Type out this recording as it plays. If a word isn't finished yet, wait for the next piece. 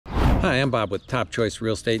Hi, I'm Bob with Top Choice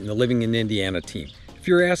Real Estate and the Living in Indiana team. If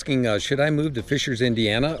you're asking, should I move to Fishers,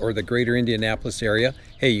 Indiana or the greater Indianapolis area?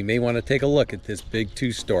 Hey, you may want to take a look at this big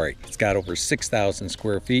two-story. It's got over 6,000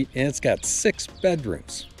 square feet and it's got 6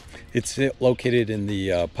 bedrooms. It's located in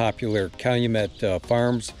the popular Calumet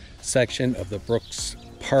Farms section of the Brooks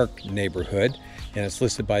Park neighborhood, and it's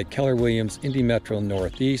listed by Keller Williams Indy Metro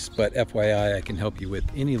Northeast, but FYI, I can help you with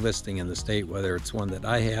any listing in the state, whether it's one that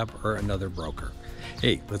I have or another broker.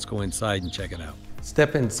 Hey, let's go inside and check it out.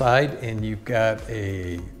 Step inside and you've got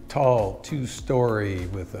a tall 2-story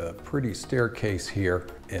with a pretty staircase here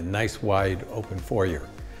and nice wide open foyer.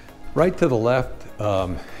 Right to the left,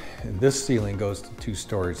 this ceiling goes to 2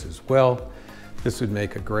 stories as well. This would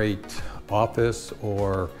make a great office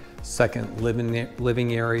or second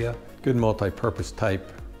living area. Good multi-purpose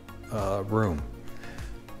type room.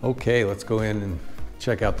 Okay, let's go in and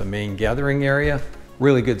check out the main gathering area.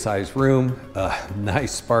 Really good sized room,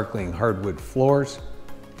 nice sparkling hardwood floors.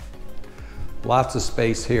 Lots of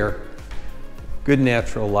space here. Good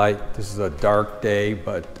natural light. This is a dark day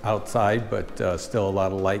but outside, but still a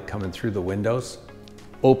lot of light coming through the windows.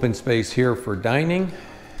 Open space here for dining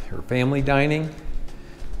or family dining.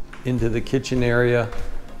 Into the kitchen area.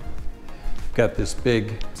 Got this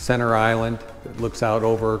big center island that looks out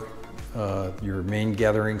over your main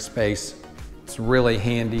gathering space. It's really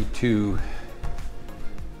handy to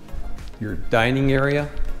your dining area,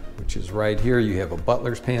 which is right here. You have a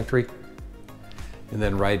butler's pantry, and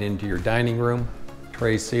then right into your dining room,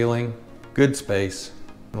 tray ceiling, good space.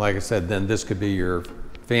 And like I said, then this could be your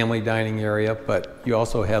family dining area, but you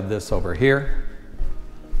also have this over here,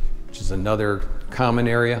 which is another common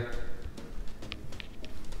area.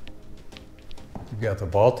 You've got the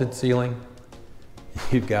vaulted ceiling.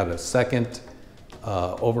 You've got a second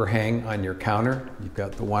overhang on your counter. You've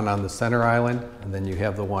got the one on the center island, and then you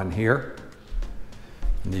have the one here.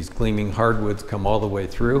 And these gleaming hardwoods come all the way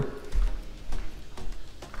through.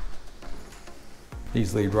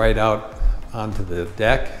 These lead right out onto the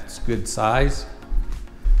deck. It's good size,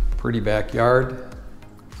 pretty backyard.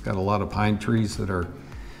 It's got a lot of pine trees that are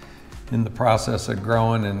in the process of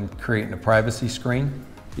growing and creating a privacy screen.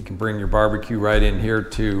 You can bring your barbecue right in here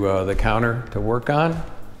to the counter to work on.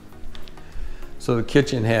 So the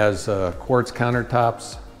kitchen has quartz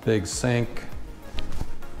countertops, big sink.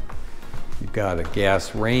 You've got a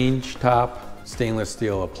gas range top, stainless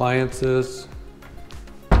steel appliances,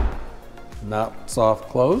 not soft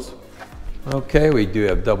close. Okay, we do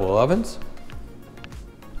have double ovens.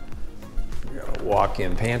 We got a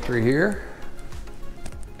walk-in pantry here.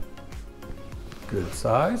 Good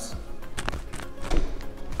size.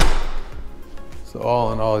 So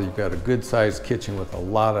all in all, you've got a good sized kitchen with a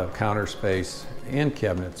lot of counter space and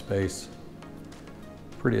cabinet space.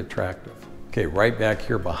 Pretty attractive. Okay, right back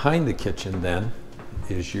here behind the kitchen then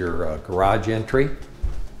is your garage entry.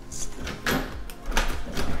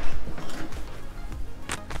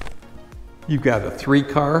 You've got a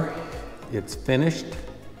 3-car, it's finished.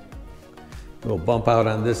 It'll bump out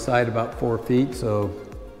on this side about 4 feet, so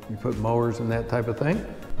you put mowers and that type of thing.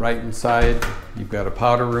 Right inside, you've got a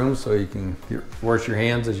powder room so you can wash your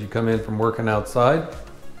hands as you come in from working outside.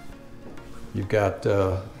 You've got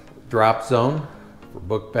a drop zone for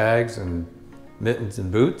book bags and mittens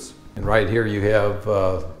and boots. And right here you have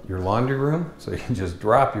your laundry room, so you can just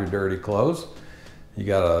drop your dirty clothes. You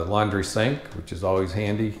got a laundry sink, which is always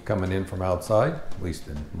handy coming in from outside, at least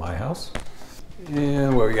in my house.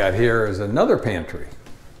 And what we got here is another pantry.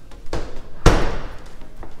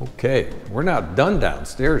 Okay, we're not done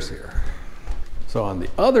downstairs here. So on the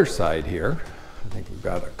other side here, I think we've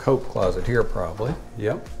got a coat closet here probably,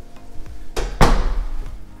 yep.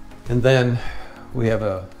 And then we have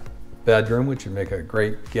a bedroom, which would make a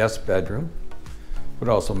great guest bedroom. Would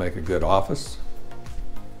also make a good office.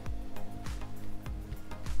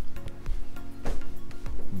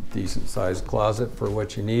 Decent sized closet for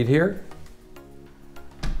what you need here.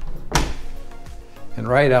 And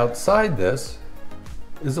right outside this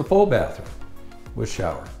is a full bathroom with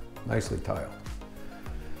shower, nicely tiled.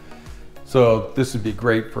 So this would be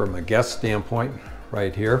great from a guest standpoint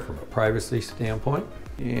right here, from a privacy standpoint.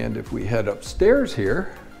 And if we head upstairs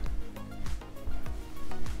here,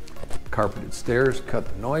 carpeted stairs, cut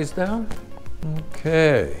the noise down.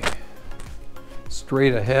 Okay,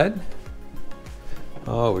 straight ahead.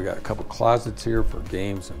 Oh, we got a couple closets here for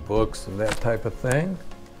games and books and that type of thing.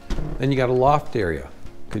 Then you got a loft area.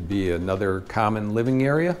 Could be another common living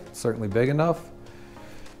area, certainly big enough.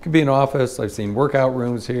 Could be an office. I've seen workout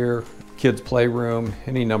rooms here, kids' playroom,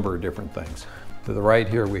 any number of different things. To the right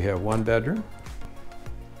here, we have 1 bedroom.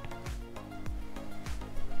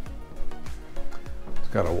 It's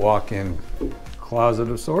got a walk-in closet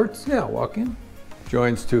of sorts. Yeah, walk in.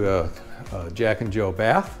 Joins to a Jack and Joe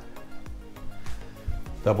bath.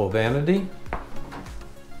 Double vanity.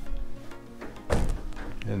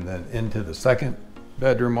 And then into the second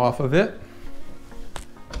bedroom off of it,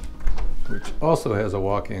 which also has a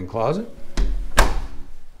walk-in closet.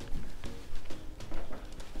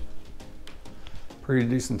 Pretty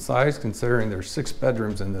decent size considering there's 6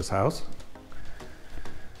 bedrooms in this house.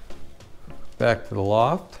 Back to the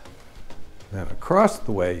loft. Then across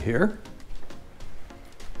the way here,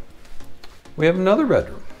 we have another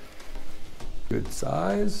bedroom. Good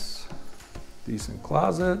size, decent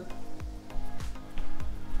closet.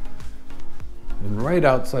 And right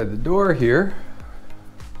outside the door here,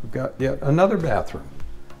 we've got yet another bathroom,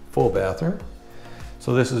 full bathroom.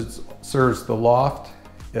 So this serves the loft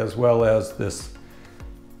as well as this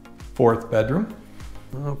 4th bedroom.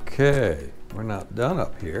 Okay, we're not done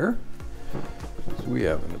up here. So we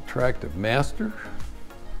have an attractive master.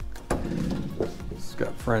 It's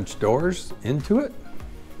got French doors into it.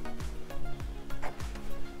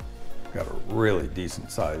 Got a really decent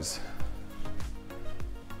size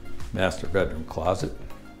master bedroom closet.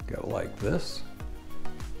 Gotta like this.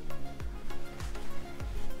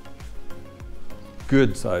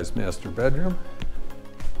 Good sized master bedroom.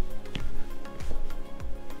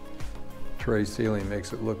 Tray ceiling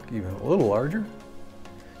makes it look even a little larger.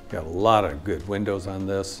 Got a lot of good windows on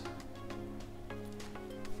this.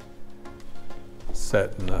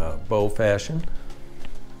 Set in a bow fashion.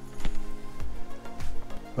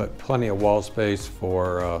 But plenty of wall space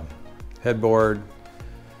for headboard,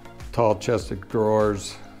 tall chest of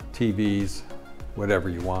drawers, TVs, whatever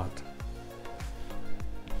you want.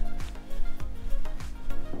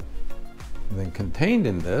 And then contained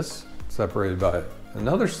in this, separated by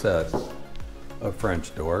another set of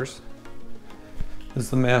French doors, is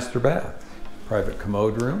the master bath. Private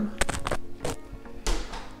commode room.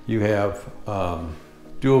 You have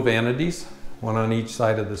dual vanities, one on each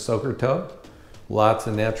side of the soaker tub. Lots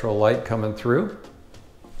of natural light coming through.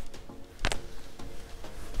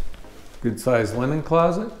 Good sized linen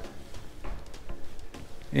closet.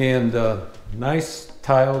 And a nice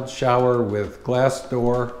tiled shower with glass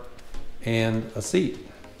door and a seat.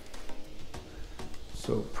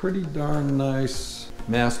 So pretty darn nice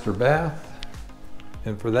master bath.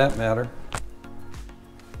 And for that matter,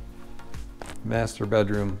 master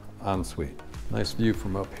bedroom ensuite. Nice view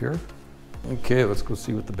from up here. Okay, let's go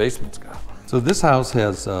see what the basement's got. So this house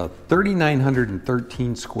has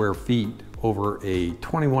 3,913 square feet over a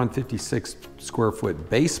 2,156 square foot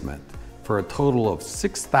basement for a total of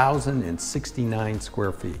 6,069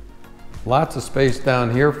 square feet. Lots of space down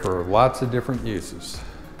here for lots of different uses.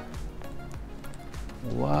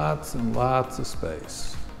 Lots and lots of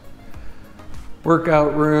space.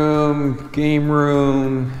 Workout room, game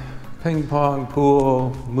room, ping pong, pool,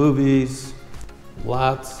 movies,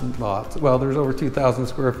 lots and lots. Well, there's over 2,000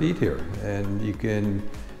 square feet here, and you can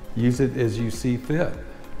use it as you see fit.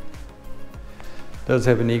 Does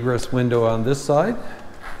have an egress window on this side.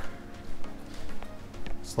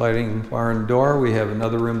 Sliding barn door. We have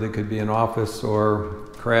another room that could be an office or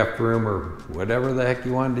craft room or whatever the heck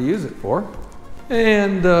you wanted to use it for.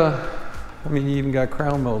 And I mean, you even got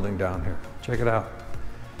crown molding down here. Check it out.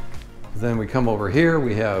 Then we come over here,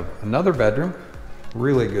 we have another bedroom,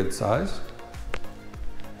 really good size.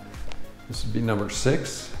 This would be number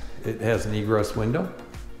 6. It has an egress window.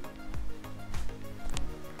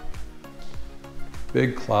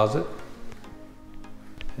 Big closet.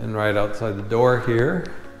 And right outside the door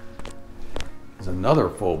here is another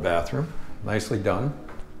full bathroom, nicely done.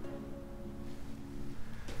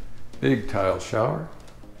 Big tile shower.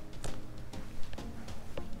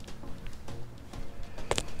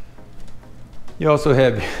 You also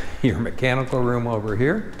have your mechanical room over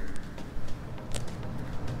here.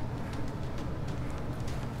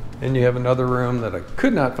 And you have another room that I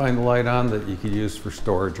could not find the light on that you could use for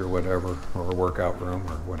storage or whatever, or a workout room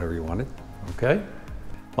or whatever you wanted, okay?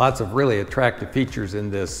 Lots of really attractive features in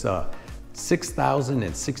this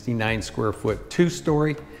 6,069 square foot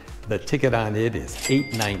 2-story. The ticket on it is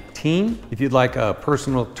 $819. If you'd like a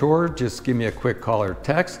personal tour, just give me a quick call or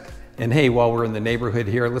text. And hey, while we're in the neighborhood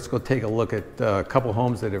here, let's go take a look at a couple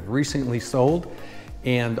homes that have recently sold,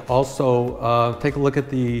 and also take a look at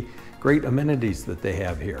the great amenities that they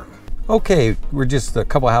have here. Okay, we're just a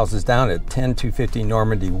couple houses down at 10250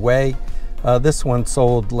 Normandy Way. This one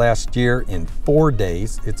sold last year in 4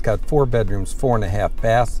 days. It's got 4 bedrooms, 4.5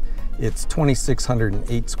 baths. It's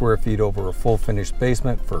 2,608 square feet over a full finished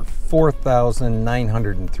basement for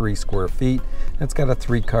 4,903 square feet. And it's got a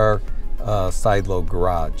 3-car side-load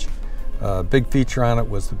garage. Big feature on it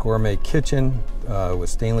was the gourmet kitchen with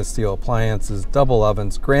stainless steel appliances, double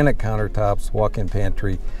ovens, granite countertops, walk-in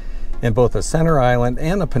pantry, and both a center island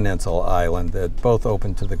and a peninsula island that both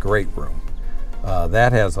open to the great room.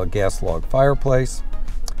 That has a gas log fireplace.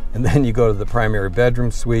 And then you go to the primary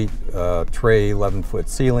bedroom suite, tray 11-foot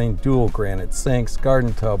ceiling, dual granite sinks,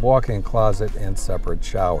 garden tub, walk-in closet, and separate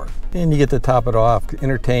shower. And you get to top it off,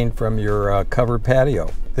 entertain from your covered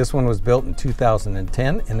patio. This one was built in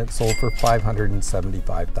 2010 and it sold for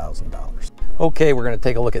 $575,000. Okay, we're going to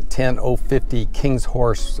take a look at 10050 King's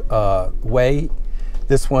Horse Way.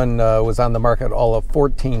 This one was on the market all of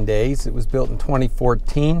 14 days. It was built in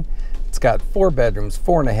 2014. It's got 4 bedrooms,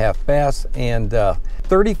 4.5 baths, and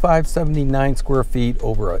 3,579 square feet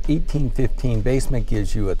over a 1,815 basement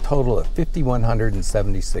gives you a total of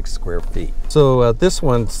 5,176 square feet. So this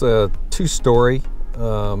one's 2-story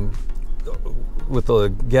with a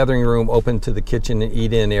gathering room open to the kitchen and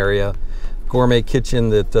eat-in area. Gourmet kitchen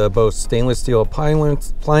that boasts stainless steel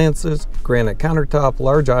appliances, granite countertop,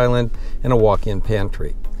 large island, and a walk-in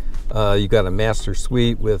pantry. You got a master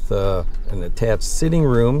suite with an attached sitting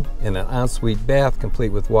room and an ensuite bath complete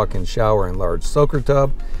with walk-in shower and large soaker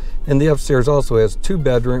tub. And the upstairs also has 2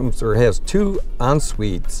 bedrooms, or has 2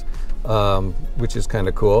 en-suites, which is kind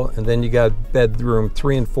of cool. And then you got bedroom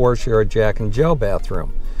 3 and 4 share a Jack and Jill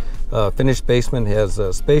bathroom. Finished basement has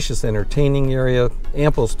a spacious entertaining area,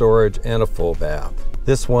 ample storage, and a full bath.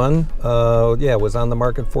 This one, was on the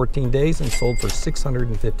market 14 days and sold for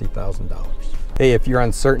 $650,000. Hey, if you're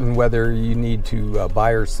uncertain whether you need to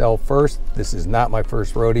buy or sell first, this is not my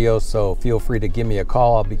first rodeo, so feel free to give me a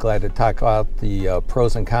call. I'll be glad to talk about the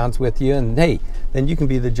pros and cons with you. And hey, then you can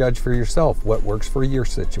be the judge for yourself, what works for your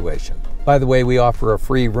situation. By the way, we offer a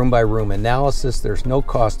free room-by-room analysis. There's no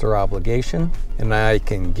cost or obligation. And I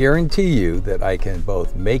can guarantee you that I can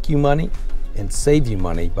both make you money and save you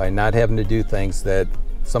money by not having to do things that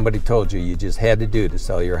somebody told you just had to do to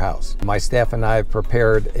sell your house. My staff and I have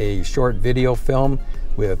prepared a short video film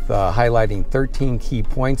with highlighting 13 key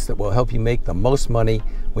points that will help you make the most money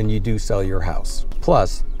when you do sell your house.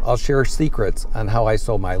 Plus, I'll share secrets on how I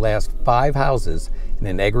sold my last 5 houses in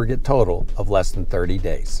an aggregate total of less than 30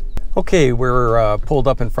 days. Okay, we're pulled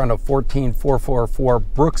up in front of 14444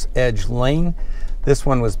 Brooks Edge Lane. This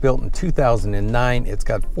one was built in 2009. It's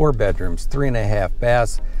got 4 bedrooms, 3.5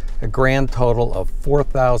 baths, a grand total of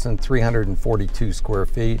 4,342 square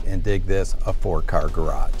feet, and dig this, a 4-car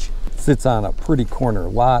garage. It sits on a pretty corner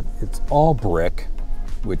lot. It's all brick,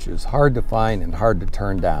 which is hard to find and hard to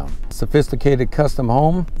turn down. Sophisticated custom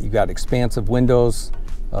home. You got expansive windows.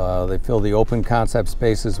 They fill the open concept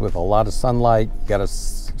spaces with a lot of sunlight. You got a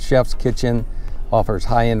chef's kitchen, offers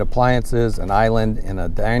high-end appliances, an island, and a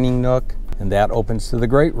dining nook, and that opens to the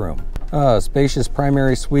great room. Spacious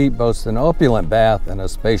primary suite boasts an opulent bath and a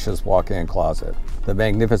spacious walk-in closet. The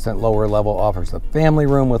magnificent lower level offers a family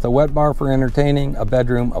room with a wet bar for entertaining, a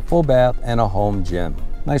bedroom, a full bath, and a home gym.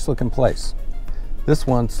 Nice looking place. This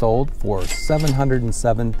one sold for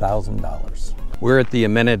 $707,000. We're at the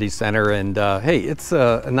amenity center, and hey, it's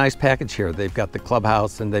a nice package here. They've got the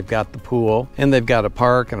clubhouse, and they've got the pool, and they've got a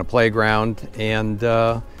park and a playground, and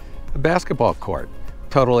a basketball court.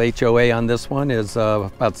 Total HOA on this one is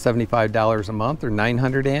about $75 a month, or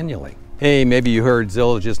 $900 annually. Hey, maybe you heard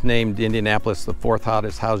Zillow just named Indianapolis the 4th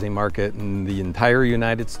hottest housing market in the entire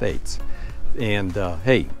United States. And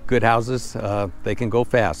hey, good houses, they can go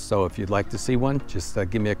fast. So if you'd like to see one, just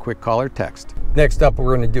give me a quick call or text. Next up,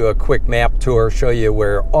 we're going to do a quick map tour, show you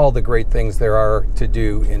where all the great things there are to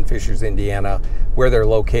do in Fishers, Indiana, where they're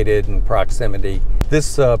located in proximity.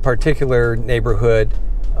 This particular neighborhood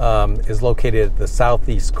is located at the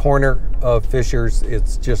southeast corner of Fishers.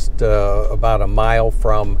 It's just about a mile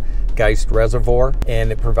from Geist Reservoir,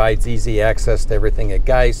 and it provides easy access to everything at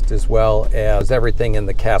Geist as well as everything in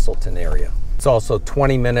the Castleton area. It's also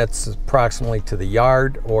 20 minutes approximately to the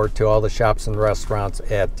yard or to all the shops and restaurants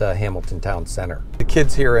at Hamilton Town Center. The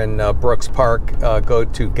kids here in Brooks Park go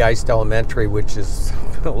to Geist Elementary, which is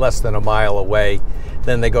less than a mile away.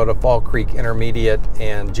 Then they go to Fall Creek Intermediate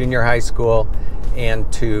and Junior High School,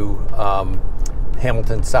 and to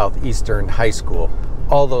Hamilton Southeastern High School.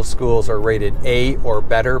 All those schools are rated A or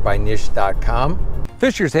better by niche.com.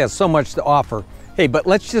 Fishers has so much to offer. Hey, but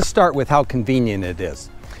let's just start with how convenient it is.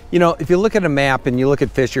 You know, if you look at a map and you look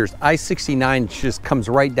at Fishers, I-69 just comes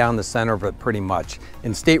right down the center of it pretty much.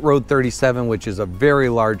 And State Road 37, which is a very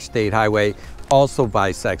large state highway, also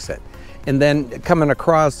bisects it. And then coming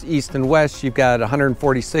across east and west, you've got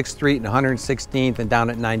 146th Street and 116th, and down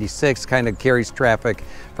at 96 kind of carries traffic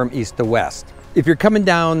from east to west. If you're coming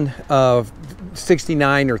down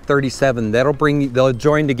 69 or 37, they'll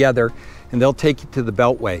join together and they'll take you to the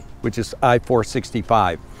Beltway, which is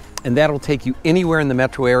I-465. And that'll take you anywhere in the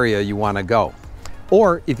metro area you want to go.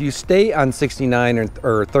 Or if you stay on 69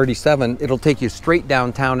 or 37, it'll take you straight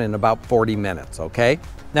downtown in about 40 minutes, okay?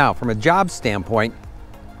 Now, from a job standpoint,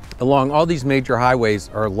 along all these major highways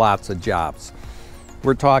are lots of jobs.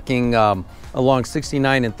 We're talking along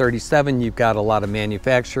 69 and 37, you've got a lot of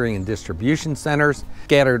manufacturing and distribution centers.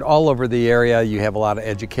 Scattered all over the area, you have a lot of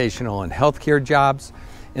educational and healthcare jobs.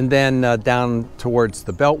 And then down towards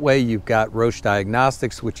the Beltway, you've got Roche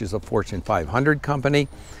Diagnostics, which is a Fortune 500 company.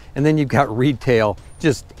 And then you've got retail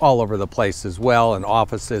just all over the place as well, and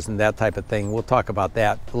offices and that type of thing. We'll talk about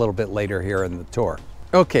that a little bit later here in the tour.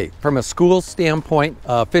 Okay, from a school standpoint,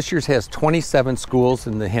 Fishers has 27 schools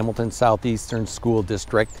in the Hamilton Southeastern School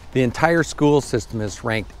District. The entire school system is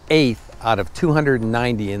ranked 8th out of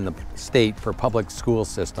 290 in the state for public school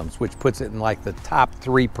systems, which puts it in like the top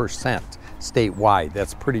 3% statewide.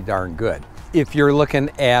 That's pretty darn good. If you're looking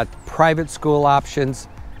at private school options,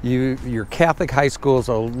 your Catholic high schools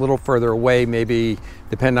are a little further away, maybe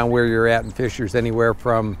depending on where you're at in Fishers, anywhere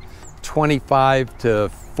from 25 to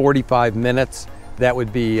 45 minutes. That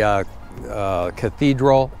would be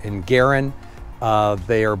Cathedral and Garin.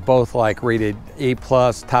 They are both like rated A+,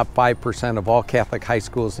 top 5% of all Catholic high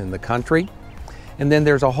schools in the country. And then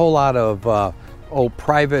there's a whole lot of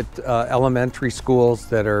private elementary schools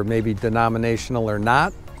that are maybe denominational or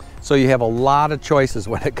not. So you have a lot of choices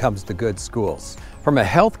when it comes to good schools. From a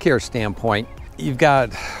healthcare standpoint, you've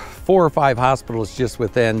got 4 or 5 hospitals just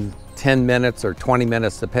within 10 minutes or 20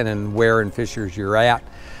 minutes, depending on where in Fishers you're at.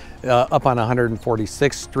 Up on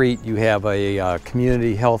 146th Street, you have a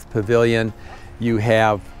community health pavilion. You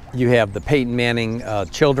have the Peyton Manning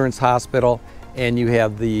Children's Hospital, and you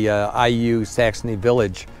have the IU Saxony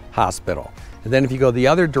Village Hospital. And then if you go the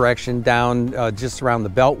other direction, down just around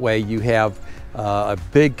the Beltway, you have a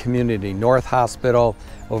big community North Hospital.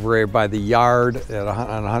 Over here by the Yard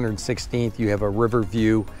on 116th, you have a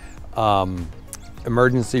Riverview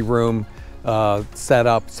emergency room set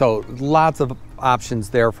up. So lots of options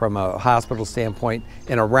there from a hospital standpoint.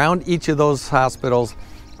 And around each of those hospitals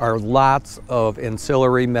are lots of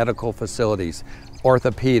ancillary medical facilities,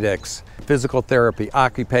 orthopedics, physical therapy,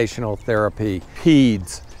 occupational therapy,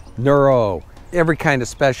 peds, neuro, every kind of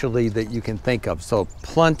specialty that you can think of. So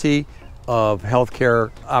plenty of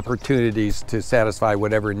healthcare opportunities to satisfy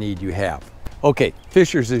whatever need you have. Okay,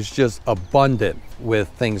 Fishers is just abundant with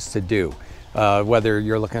things to do, whether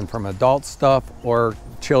you're looking from adult stuff or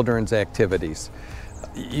children's activities.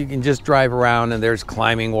 You can just drive around and there's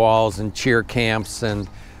climbing walls and cheer camps and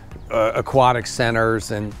aquatic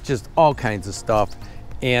centers and just all kinds of stuff.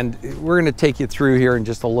 And we're going to take you through here in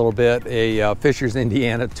just a little bit, a Fishers,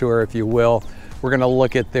 Indiana tour, if you will. We're going to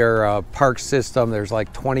look at their park system. There's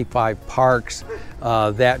like 25 parks.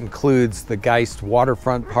 That includes the Geist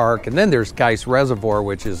Waterfront Park, and then there's Geist Reservoir,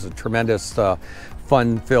 which is a tremendous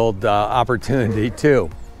fun-filled opportunity too.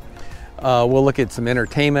 We'll look at some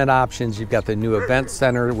entertainment options. You've got the new event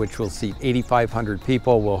center, which will seat 8,500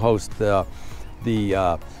 people. We'll host the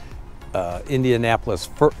Indianapolis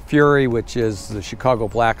Fury, which is the Chicago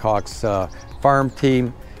Blackhawks farm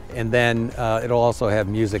team. And then it'll also have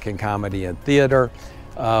music and comedy and theater.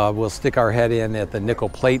 We'll stick our head in at the Nickel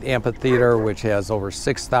Plate Amphitheater, which has over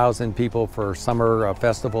 6,000 people for summer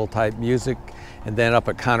festival type music. And then up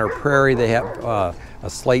at Conner Prairie, they have a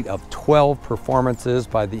slate of 12 performances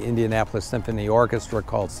by the Indianapolis Symphony Orchestra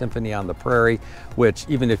called Symphony on the Prairie, which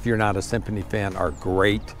even if you're not a symphony fan are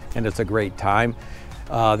great, and it's a great time.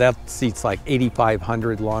 That seats like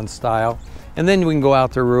 8,500 lawn style. And then we can go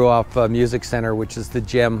out to Ruoff Music Center, which is the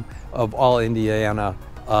gem of all Indiana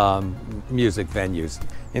music venues.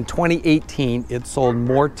 In 2018, it sold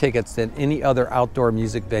more tickets than any other outdoor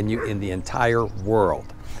music venue in the entire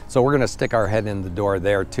world. So we're going to stick our head in the door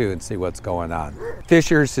there too and see what's going on.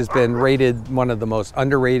 Fishers has been rated one of the most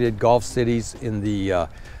underrated golf cities in the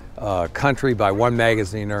country by one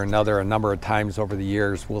magazine or another a number of times over the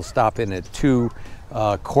years. We'll stop in at 2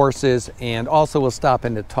 courses, and also we'll stop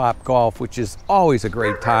into Top Golf, which is always a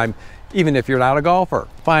great time, even if you're not a golfer.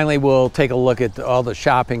 Finally, we'll take a look at all the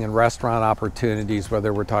shopping and restaurant opportunities,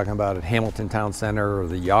 whether we're talking about at Hamilton Town Center or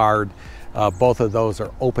the Yard. Both of those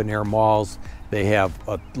are open air malls. They have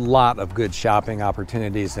a lot of good shopping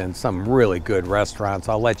opportunities and some really good restaurants.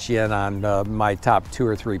 I'll let you in on my top 2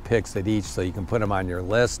 or 3 picks at each so you can put them on your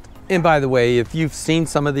list. And by the way, if you've seen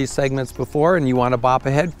some of these segments before and you want to bop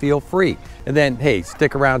ahead, feel free. And then, hey,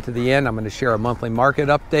 stick around to the end. I'm going to share a monthly market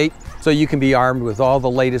update so you can be armed with all the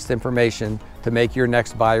latest information to make your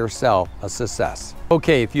next buy or sell a success.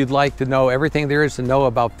 Okay, if you'd like to know everything there is to know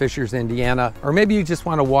about Fishers, Indiana, or maybe you just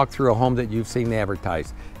want to walk through a home that you've seen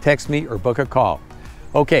advertised, text me or book a call.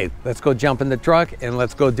 Okay, let's go jump in the truck and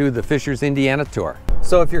let's go do the Fishers, Indiana tour.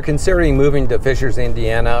 So if you're considering moving to Fishers,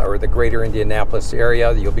 Indiana or the greater Indianapolis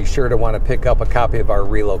area, you'll be sure to want to pick up a copy of our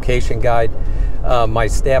relocation guide. My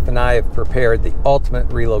staff and I have prepared the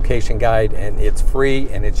ultimate relocation guide, and it's free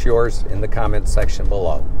and it's yours in the comments section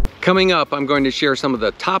below. Coming up, I'm going to share some of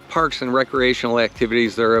the top parks and recreational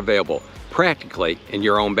activities that are available practically in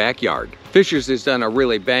your own backyard. Fishers has done a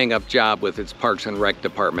really bang-up job with its Parks and Rec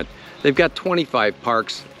department. They've got 25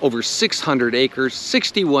 parks, over 600 acres,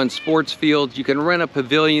 61 sports fields. You can rent a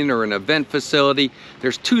pavilion or an event facility.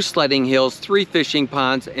 There's 2 sledding hills, 3 fishing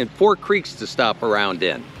ponds, and 4 creeks to stop around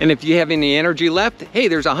in. And if you have any energy left, hey,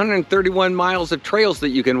 there's 131 miles of trails that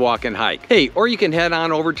you can walk and hike. Hey, or you can head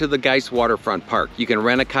on over to the Geist Waterfront Park. You can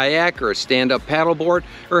rent a kayak or a stand-up paddleboard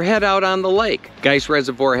or head out on the lake. Geist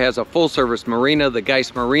Reservoir has a full-service marina, the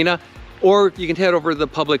Geist Marina, or you can head over to the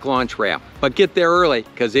public launch ramp. But get there early,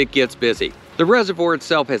 because it gets busy. The reservoir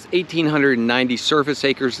itself has 1,890 surface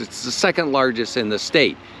acres. It's the second largest in the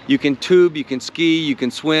state. You can tube, you can ski, you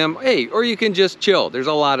can swim, hey, or you can just chill. There's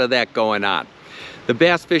a lot of that going on. The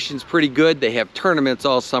bass fishing's pretty good. They have tournaments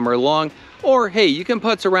all summer long. Or hey, you can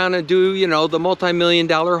putz around and do, you know, the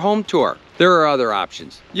multi-million-dollar home tour. There are other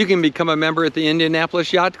options. You can become a member at the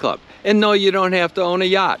Indianapolis Yacht Club. And no, you don't have to own a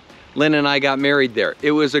yacht. Lynn and I got married there.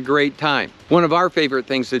 It was a great time. One of our favorite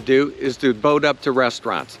things to do is to boat up to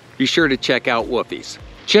restaurants. Be sure to check out Woofie's.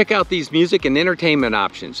 Check out these music and entertainment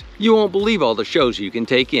options. You won't believe all the shows you can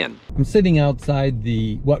take in. I'm sitting outside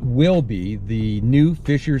what will be the new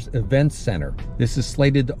Fishers Events Center. This is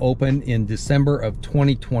slated to open in December of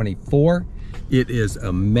 2024. It is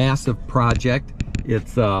a massive project.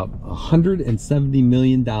 It's $170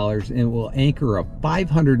 million and will anchor a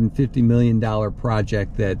 $550 million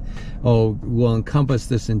project that will encompass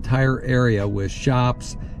this entire area with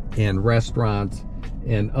shops and restaurants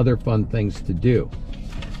and other fun things to do.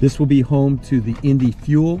 This will be home to the Indy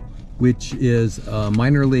Fuel, which is a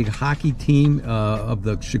minor league hockey team of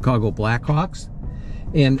the Chicago Blackhawks.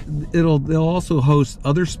 And they'll also host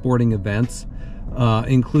other sporting events,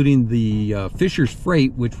 including the Fishers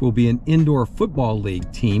Freight, which will be an indoor football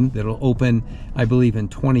league team that'll open, I believe, in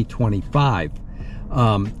 2025.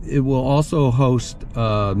 It will also host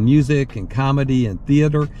music and comedy and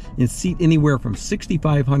theater and seat anywhere from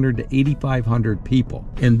 6,500 to 8,500 people.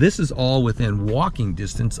 And this is all within walking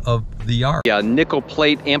distance of the yard. Yeah, Nickel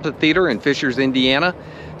Plate Amphitheater in Fishers, Indiana.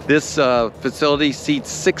 This facility seats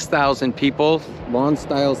 6,000 people,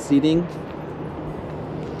 lawn-style seating.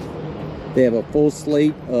 They have a full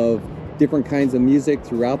slate of different kinds of music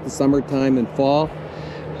throughout the summertime and fall.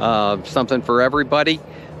 Something for everybody.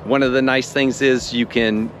 One of the nice things is you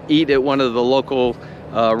can eat at one of the local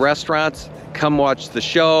restaurants, come watch the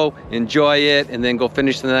show, enjoy it, and then go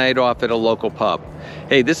finish the night off at a local pub.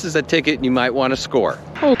 Hey, this is a ticket you might want to score.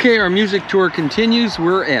 Okay, our music tour continues.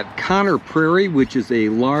 We're at Conner Prairie, which is a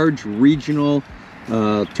large regional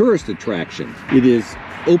tourist attraction. It is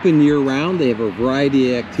open year-round. They have a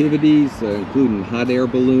variety of activities, including hot air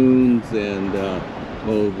balloons and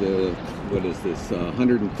what is this,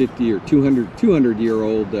 150 or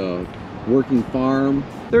 200-year-old working farm.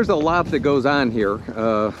 There's a lot that goes on here.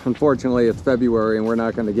 Unfortunately, it's February and we're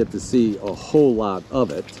not going to get to see a whole lot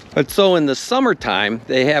of it. But so in the summertime,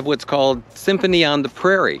 they have what's called Symphony on the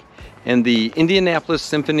Prairie. And the Indianapolis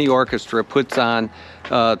Symphony Orchestra puts on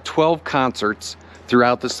 12 concerts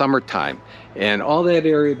throughout the summertime. And all that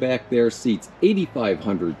area back there seats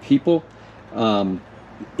 8,500 people.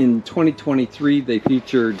 In 2023, they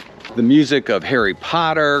featured the music of Harry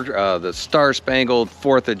Potter, the Star-Spangled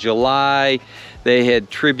 4th of July. They had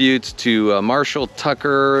tributes to Marshall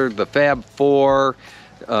Tucker, the Fab Four,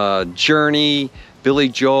 Journey, Billy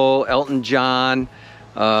Joel, Elton John.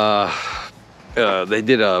 They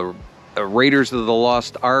did a Raiders of the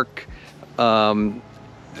Lost Ark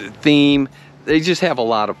theme. They just have a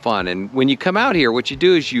lot of fun. And when you come out here, what you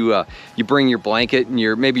do is you bring your blanket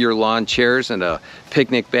and maybe your lawn chairs and a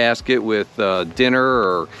picnic basket with dinner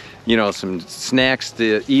or some snacks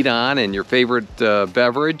to eat on and your favorite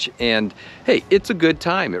beverage. And hey, it's a good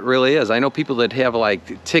time. It really is. I know people that have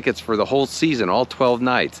like tickets for the whole season, all 12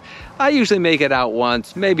 nights. I usually make it out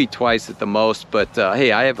once, maybe twice at the most, but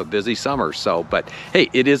hey, I have a busy summer, but hey,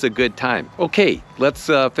 it is a good time. Okay,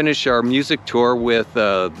 let's finish our music tour with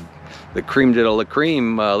the cream de la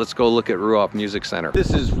cream. Let's go look at Ruoff Music Center.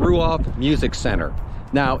 This is Ruoff Music Center.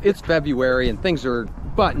 Now, it's February and things are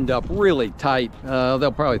buttoned up really tight.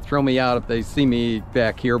 They'll probably throw me out if they see me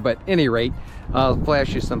back here, but at any rate, I'll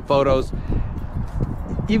flash you some photos.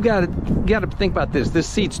 you've got to think about this. This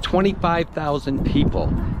seats 25,000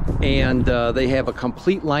 people, and they have a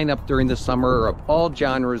complete lineup during the summer of all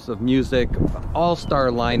genres of music, all-star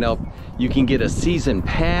lineup. You can get a season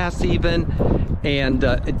pass even, and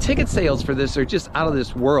ticket sales for this are just out of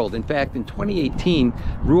this world. In fact, in 2018,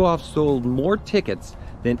 Ruoff sold more tickets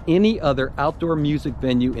than any other outdoor music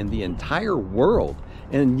venue in the entire world.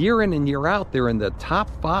 And year in and year out, they're in the top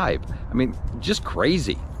 5. I mean, just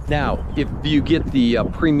crazy. Now, if you get the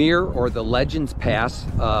Premier or the Legends Pass,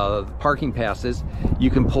 parking passes,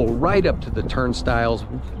 you can pull right up to the turnstiles.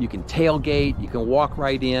 You can tailgate, you can walk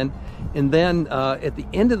right in. And then at the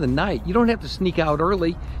end of the night, you don't have to sneak out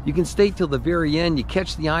early. You can stay till the very end. You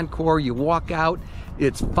catch the encore, you walk out.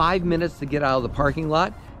 It's 5 minutes to get out of the parking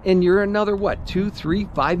lot. And you're another, what, 2, 3,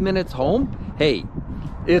 5 minutes home? Hey,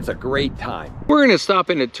 it's a great time. We're gonna stop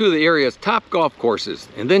in at 2 of the area's top golf courses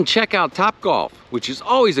and then check out Top Golf, which is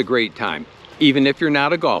always a great time, even if you're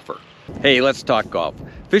not a golfer. Hey, let's talk golf.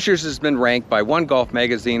 Fishers has been ranked by one golf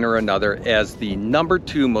magazine or another as the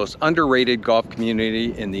 #2 most underrated golf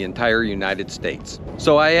community in the entire United States.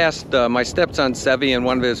 So I asked my stepson Sevi and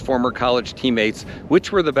one of his former college teammates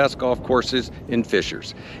which were the best golf courses in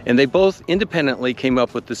Fishers. And they both independently came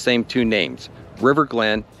up with the same 2 names, River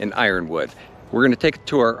Glen and Ironwood. We're going to take a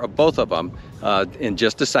tour of both of them in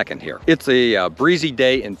just a second here. It's a breezy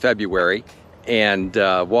day in February, and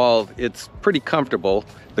while it's pretty comfortable,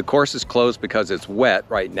 the course is closed because it's wet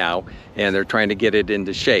right now and they're trying to get it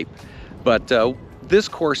into shape. But this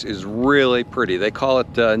course is really pretty. They call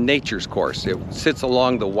it Nature's Course. It sits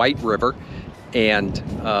along the White River, and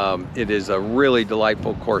it is a really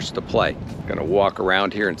delightful course to play. Gonna walk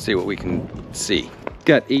around here and see what we can see.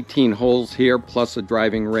 Got 18 holes here plus a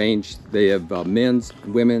driving range. They have men's,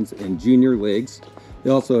 women's, and junior leagues. They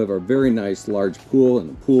also have a very nice large pool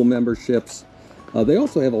and pool memberships. They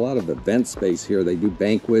also have a lot of event space here. They do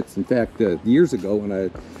banquets. In fact, years ago when I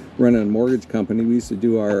ran a mortgage company, we used to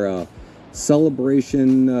do our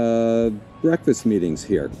celebration breakfast meetings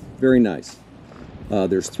here. Very nice.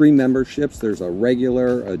 There's 3 memberships. There's a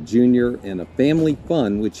regular, a junior, and a family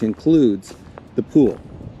fun, which includes the pool.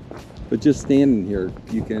 But just standing here,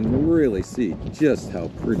 you can really see just how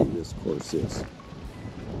pretty this course is.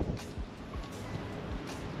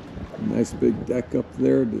 Nice big deck up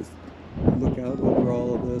there to look out over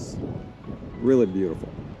all of this. Really beautiful.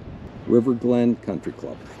 River Glen Country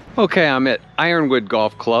Club. Okay, I'm at Ironwood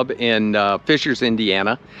Golf Club in Fishers,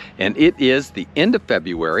 Indiana, and it is the end of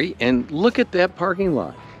February, and look at that parking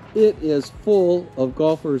lot. It is full of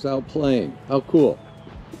golfers out playing. How cool.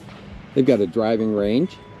 They've got a driving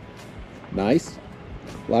range. Nice.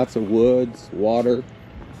 Lots of woods, water.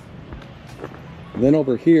 And then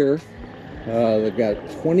over here, they've got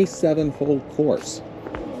 27-hole course.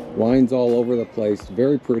 Lines all over the place.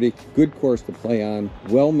 Very pretty. Good course to play on.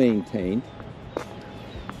 Well maintained.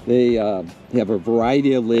 They have a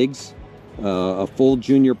variety of leagues. A full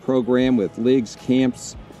junior program with leagues,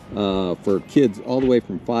 camps for kids all the way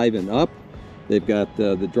from 5 and up. They've got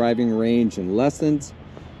the driving range and lessons.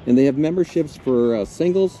 And they have memberships for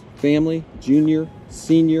singles, family, junior,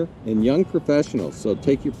 senior, and young professionals, so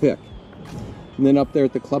take your pick. And then up there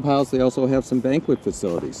at the clubhouse, they also have some banquet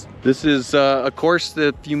facilities. This is a course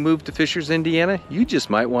that if you move to Fishers, Indiana, you just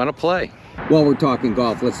might want to play. While we're talking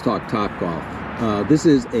golf, let's talk Top Golf. This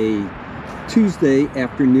is a Tuesday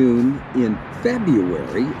afternoon in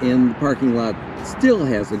February, and the parking lot still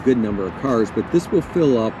has a good number of cars, but this will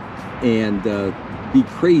fill up and be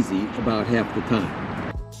crazy about half the time.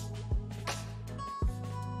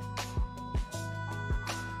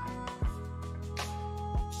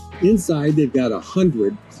 Inside, they've got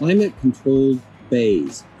 100 climate-controlled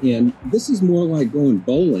bays, and this is more like going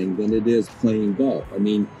bowling than it is playing golf. I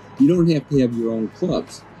mean, you don't have to have your own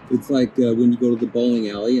clubs. It's like when you go to the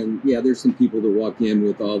bowling alley, and yeah, there's some people that walk in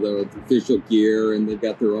with all the official gear, and they've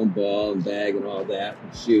got their own ball and bag and all that,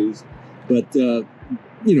 and shoes. But, you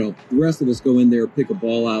know, the rest of us go in there, pick a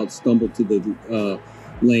ball out, stumble to the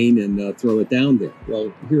lane, and throw it down there.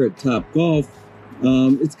 Well, here at Top Golf,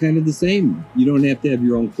 it's kind of the same. You don't have to have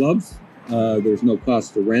your own clubs. There's no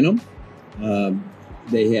cost to rent them.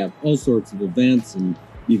 They have all sorts of events, and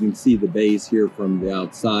you can see the bays here from the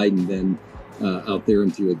outside, and then out there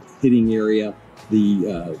into your hitting area.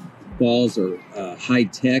 The balls are high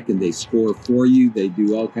tech, and they score for you. They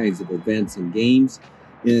do all kinds of events and games.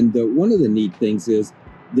 And one of the neat things is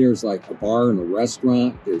there's like a bar and a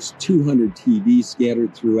restaurant. There's 200 TVs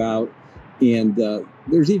scattered throughout, and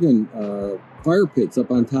there's even fire pits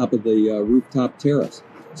up on top of the rooftop terrace.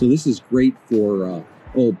 So this is great for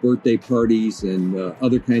birthday parties and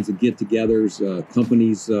other kinds of get-togethers.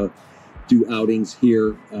 Companies do outings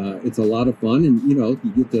here. It's a lot of fun, and you know,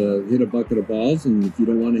 you get to hit a bucket of balls, and if you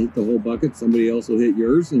don't want to hit the whole bucket, somebody else will hit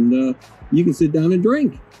yours, and you can sit down and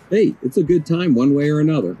drink. Hey, it's a good time one way or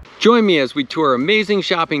another. Join me as we tour amazing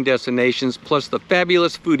shopping destinations plus the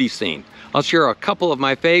fabulous foodie scene. I'll share a couple of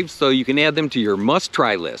my faves so you can add them to your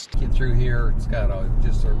must-try list. Get through here, it's got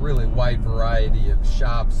just a really wide variety of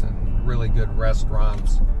shops and really good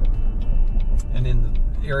restaurants, and in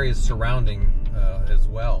the areas surrounding as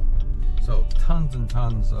well. So tons and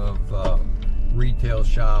tons of retail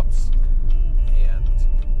shops and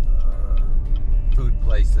food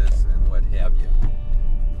places and what have you.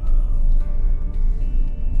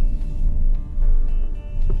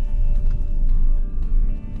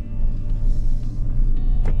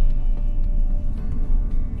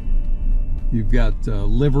 You've got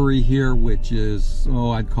Livery here, which is,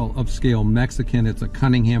 I'd call upscale Mexican. It's a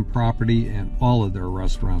Cunningham property, and all of their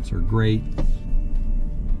restaurants are great.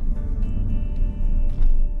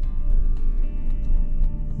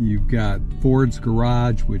 You've got Ford's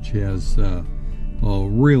Garage, which has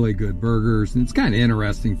really good burgers, and it's kind of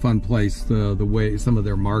interesting, fun place, the way some of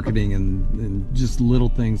their marketing and just little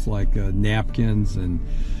things like napkins and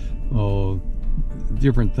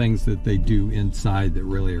different things that they do inside that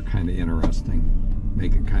really are kind of interesting,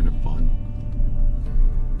 make it kind of fun.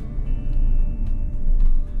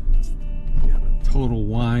 You got a Total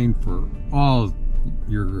Wine for all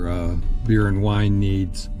your beer and wine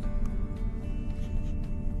needs.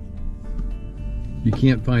 You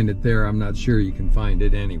can't find it there. I'm not sure you can find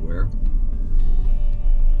it anywhere.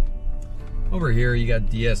 Over here you got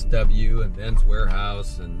DSW and Ben's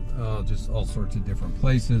Warehouse and just all sorts of different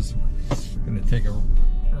places. We're gonna take a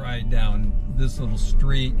ride down this little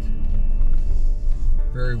street.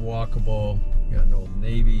 Very walkable. Got an Old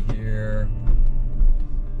Navy here.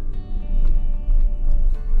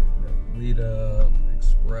 Got Lita,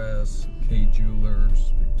 Express, K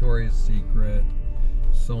Jewelers, Victoria's Secret,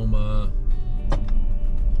 Soma.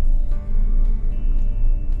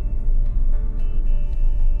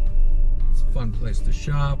 It's a fun place to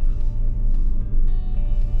shop.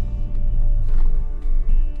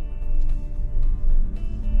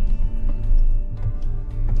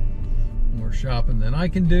 More shopping than I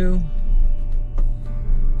can do.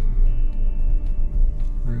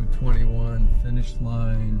 Route 21, finish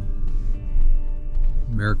line.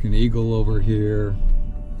 American Eagle over here.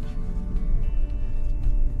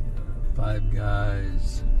 Five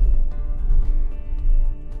Guys.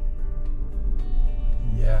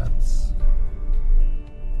 Yats.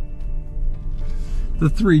 The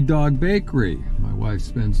Three Dog Bakery. My wife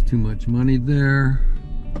spends too much money there.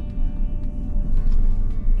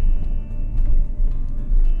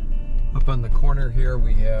 Up on the corner here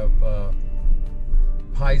we have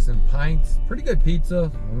Pies and Pints. Pretty good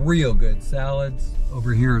pizza, real good salads.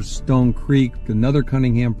 Over here is Stone Creek, another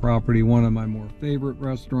Cunningham property, one of my more favorite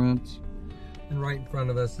restaurants. And right in front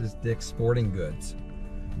of us is Dick's Sporting Goods.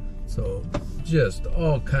 So just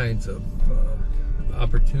all kinds of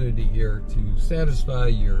opportunity here to satisfy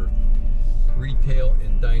your retail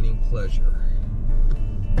and dining pleasure.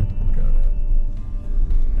 Got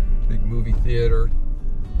a big movie theater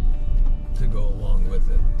to go along with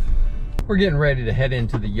it. We're getting ready to head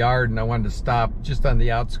into the yard, and I wanted to stop just on the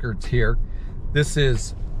outskirts here. This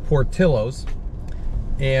is Portillo's,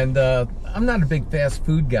 and I'm not a big fast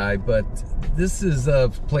food guy, but this is a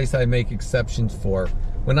place I make exceptions for.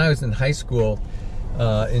 When I was in high school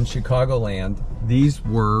in Chicagoland, these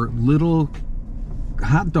were little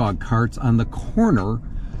hot dog carts on the corner,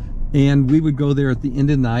 and we would go there at the end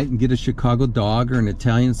of the night and get a Chicago dog or an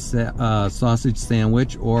Italian sausage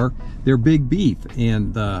sandwich or their big beef.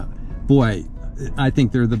 And boy, I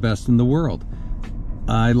think they're the best in the world.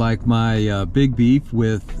 I like my big beef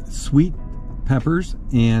with sweet peppers,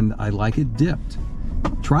 and I like it dipped.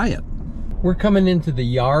 Try it. We're coming into the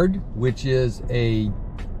yard, which is a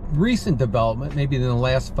recent development, maybe in the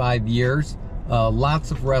last 5 years.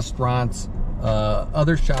 Lots of restaurants,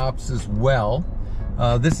 other shops as well.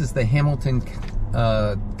 This is the Hamilton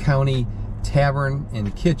County Tavern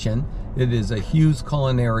and Kitchen. It is a Hughes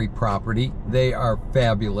Culinary property. They are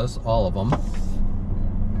fabulous, all of them.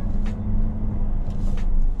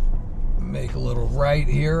 Make a little right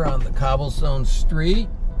here on the cobblestone street.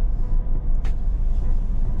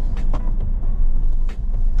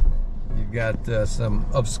 You've got some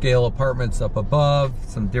upscale apartments up above,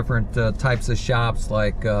 some different types of shops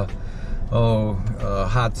like hot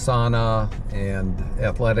sauna and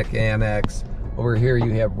athletic annex. Over here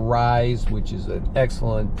you have Rise, which is an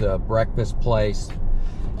excellent breakfast place.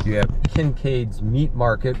 You have Kincaid's Meat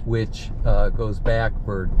Market, which goes back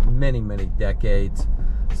for many, many decades.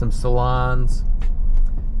 Some salons.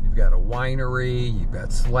 You've got a winery, you've got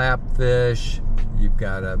slapfish, you've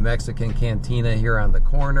got a Mexican cantina here on the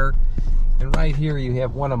corner. And right here you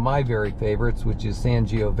have one of my very favorites, which is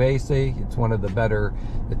Sangiovese. It's one of the better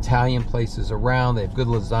Italian places around. They have good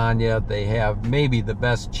lasagna. They have maybe the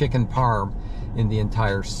best chicken parm in the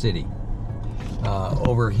entire city.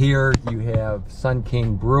 Over here you have Sun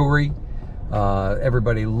King Brewery.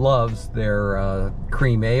 Everybody loves their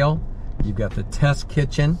cream ale. You've got the Test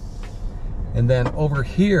Kitchen. And then over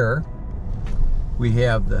here we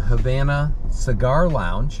have the Havana Cigar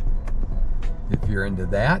Lounge, if you're into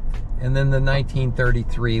that. And then the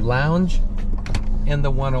 1933 Lounge and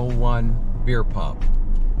the 101 Beer Pub.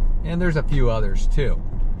 And there's a few others too.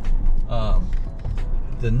 The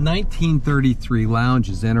 1933 Lounge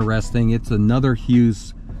is interesting. It's another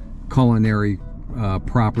Hughes culinary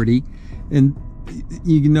property. And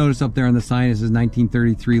you can notice up there on the sign it says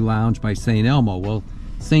 1933 Lounge by St. Elmo. Well,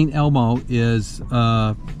 St. Elmo is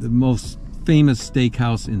the most famous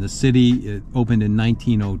steakhouse in the city. It opened in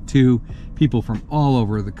 1902. People from all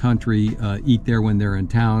over the country eat there when they're in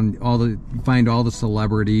town. You find all the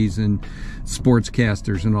celebrities and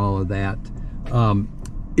sportscasters and all of that.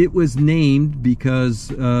 It was named because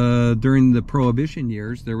during the Prohibition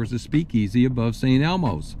years there was a speakeasy above St.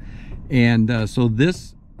 Elmo's, and so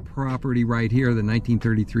this property right here, the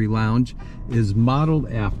 1933 Lounge, is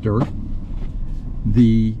modeled after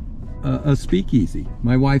a speakeasy.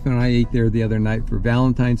 My wife and I ate there the other night for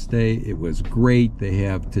Valentine's Day. It was great. They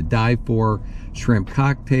have to die for shrimp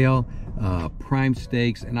cocktail, prime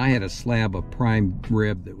steaks, and I had a slab of prime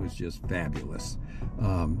rib that was just fabulous.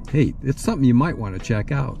 Hey, it's something you might want to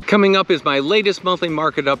check out. Coming up is my latest monthly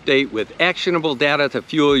market update with actionable data to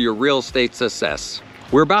fuel your real estate success.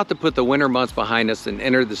 We're about to put the winter months behind us and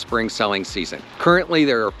enter the spring selling season. Currently,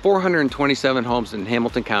 there are 427 homes in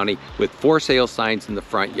Hamilton County with for sale signs in the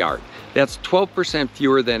front yard. That's 12%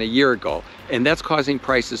 fewer than a year ago, and that's causing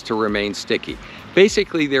prices to remain sticky.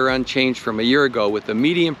 Basically, they're unchanged from a year ago, with the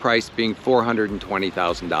median price being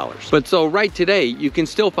 $420,000. But so right today, you can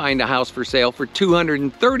still find a house for sale for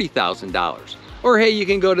 $230,000. Or hey, you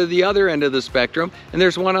can go to the other end of the spectrum and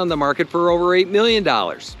there's one on the market for over $8 million.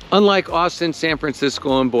 Unlike Austin, San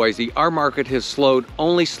Francisco, and Boise, our market has slowed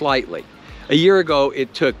only slightly. A year ago,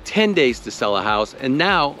 it took 10 days to sell a house, and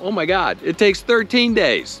now, oh my God, it takes 13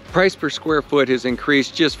 days. Price per square foot has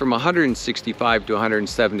increased just from $165 to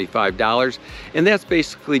 $175, and that's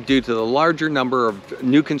basically due to the larger number of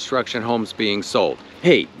new construction homes being sold.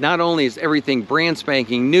 Hey, not only is everything brand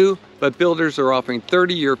spanking new, but builders are offering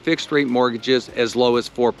 30-year fixed rate mortgages as low as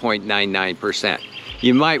 4.99%.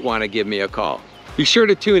 You might want to give me a call. Be sure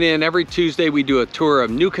to tune in. Every Tuesday we do a tour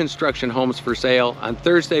of new construction homes for sale. On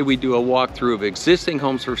Thursday we do a walkthrough of existing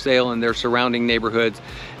homes for sale in their surrounding neighborhoods.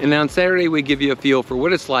 And on Saturday we give you a feel for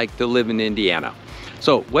what it's like to live in Indiana.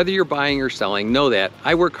 So whether you're buying or selling, know that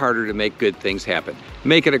I work harder to make good things happen.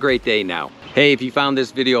 Make it a great day now. Hey, if you found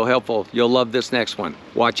this video helpful, you'll love this next one.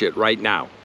 Watch it right now.